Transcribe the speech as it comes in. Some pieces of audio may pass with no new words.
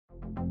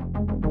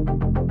G'day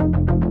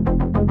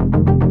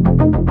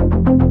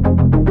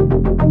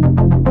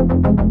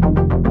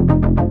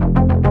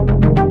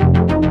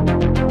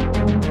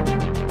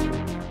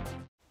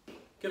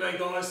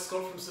guys,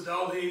 Scott from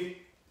Soudal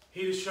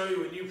here to show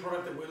you a new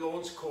product that we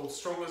launched called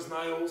Strong as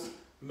Nails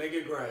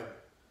Mega Grab.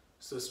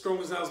 So Strong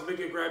as Nails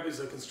Mega Grab is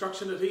a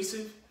construction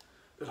adhesive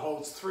that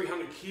holds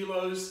 300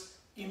 kilos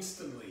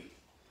instantly.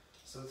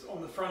 So it's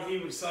on the front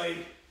here we say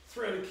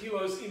 300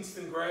 kilos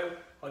instant grab,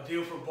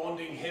 ideal for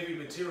bonding heavy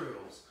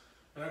materials.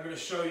 And I'm going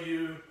to show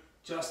you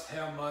just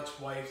how much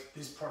weight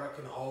this product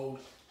can hold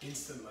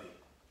instantly.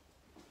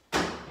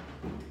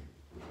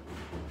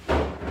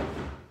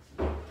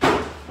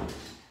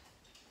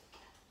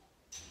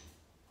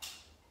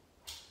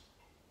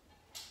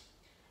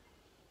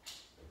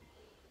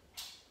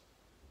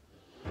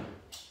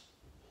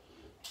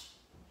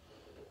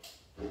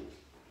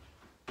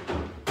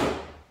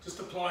 Just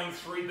applying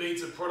 3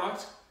 beads of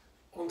product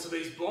onto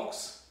these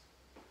blocks.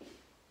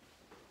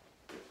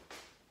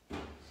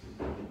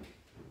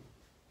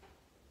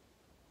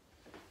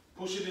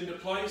 Push it into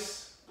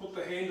place, put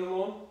the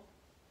handle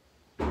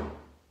on.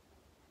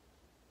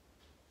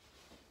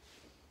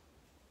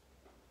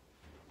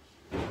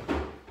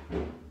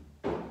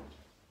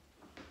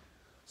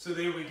 So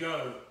there we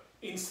go,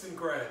 instant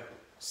grab.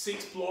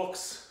 6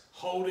 blocks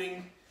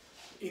holding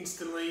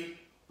instantly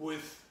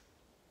with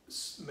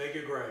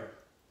Mega Grab.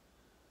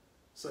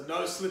 So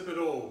no slip at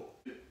all,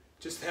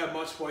 just how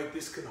much weight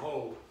this can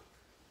hold.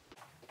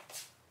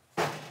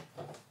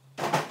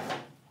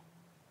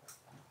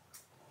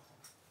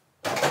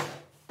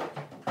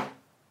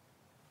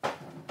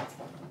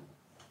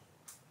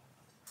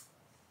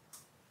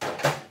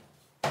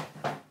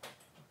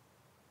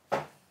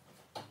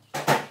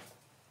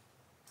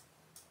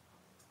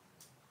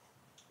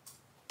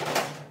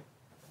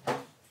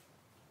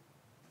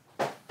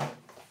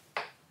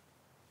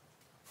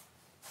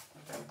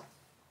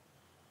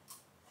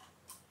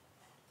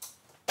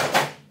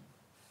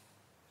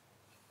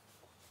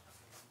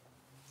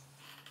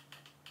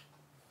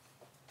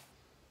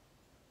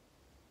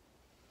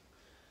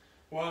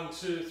 One,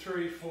 2,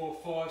 3, 4,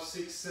 5,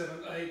 6,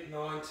 7, 8,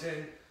 9,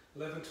 10,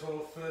 11,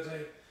 12,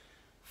 13,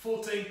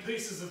 14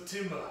 pieces of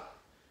timber,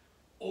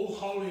 all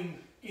holding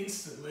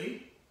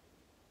instantly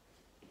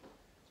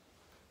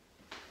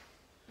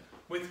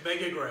with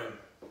Mega Grab.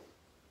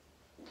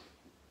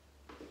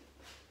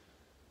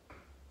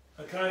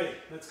 Okay,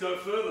 let's go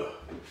further.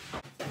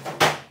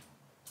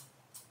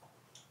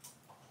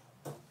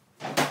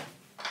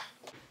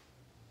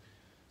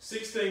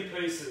 Sixteen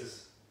pieces.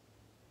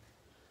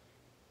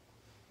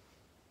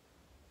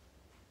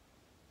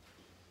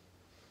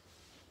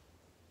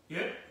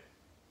 Yep,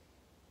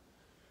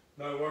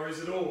 no worries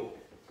at all.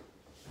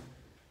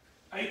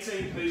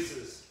 18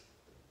 pieces.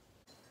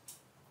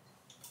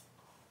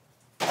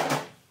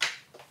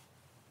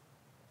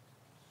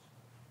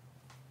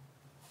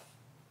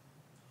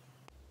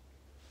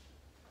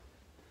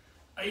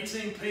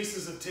 $18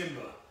 pieces of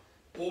timber,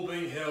 all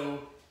being held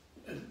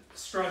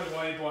straight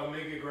away by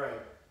Mega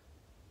Grab.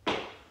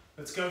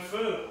 Let's go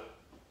further.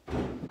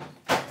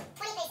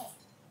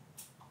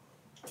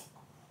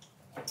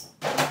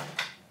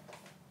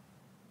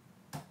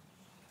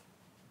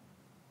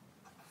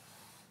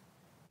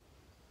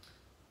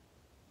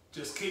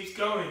 Just keeps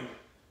going.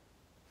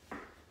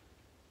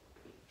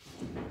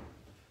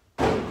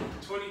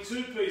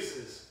 22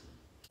 pieces.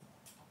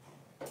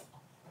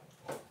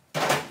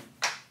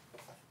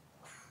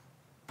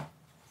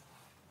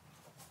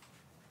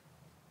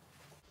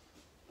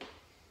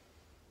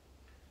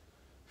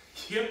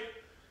 Yep,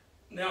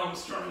 now I'm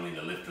struggling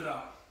to lift it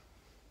up.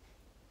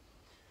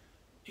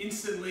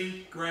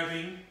 Instantly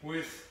grabbing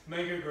with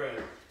Mega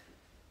Grab.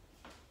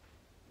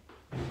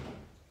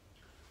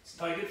 Let's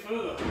take it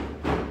further.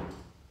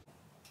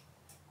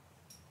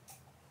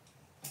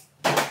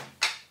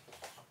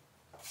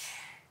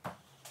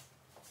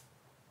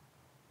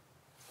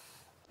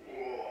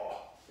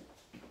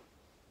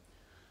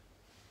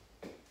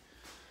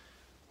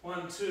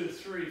 One, 2,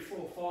 3,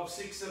 4, 5,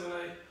 6, 7,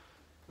 8,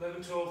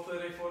 11, 12,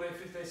 13, 14,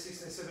 15,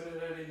 16,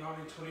 17, 18,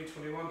 19, 20,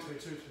 21,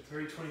 22,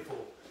 23, 24.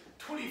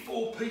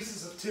 24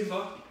 pieces of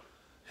timber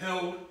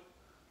held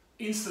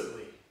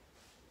instantly.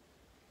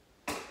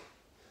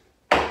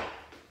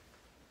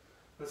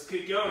 Let's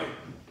keep going.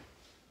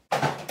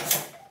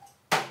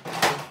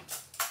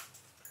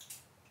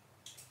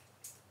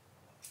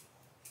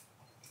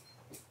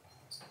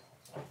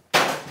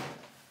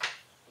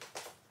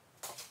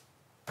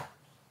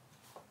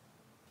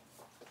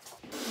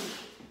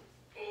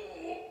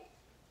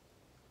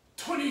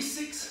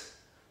 Six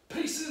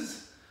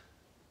pieces,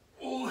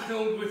 all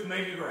held with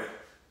Mega Grab.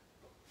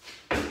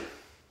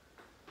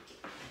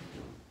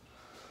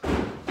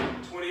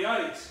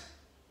 28.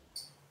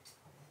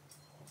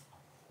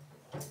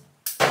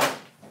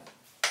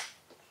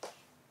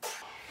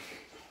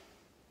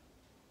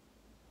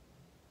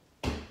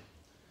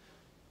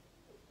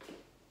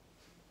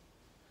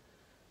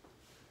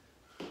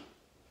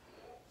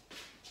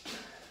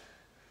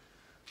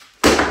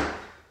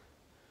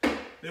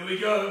 There we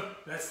go,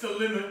 that's the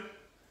limit.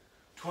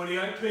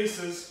 28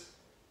 pieces.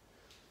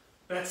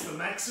 That's the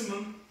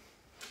maximum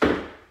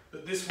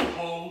that this will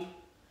hold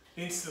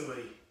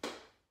instantly.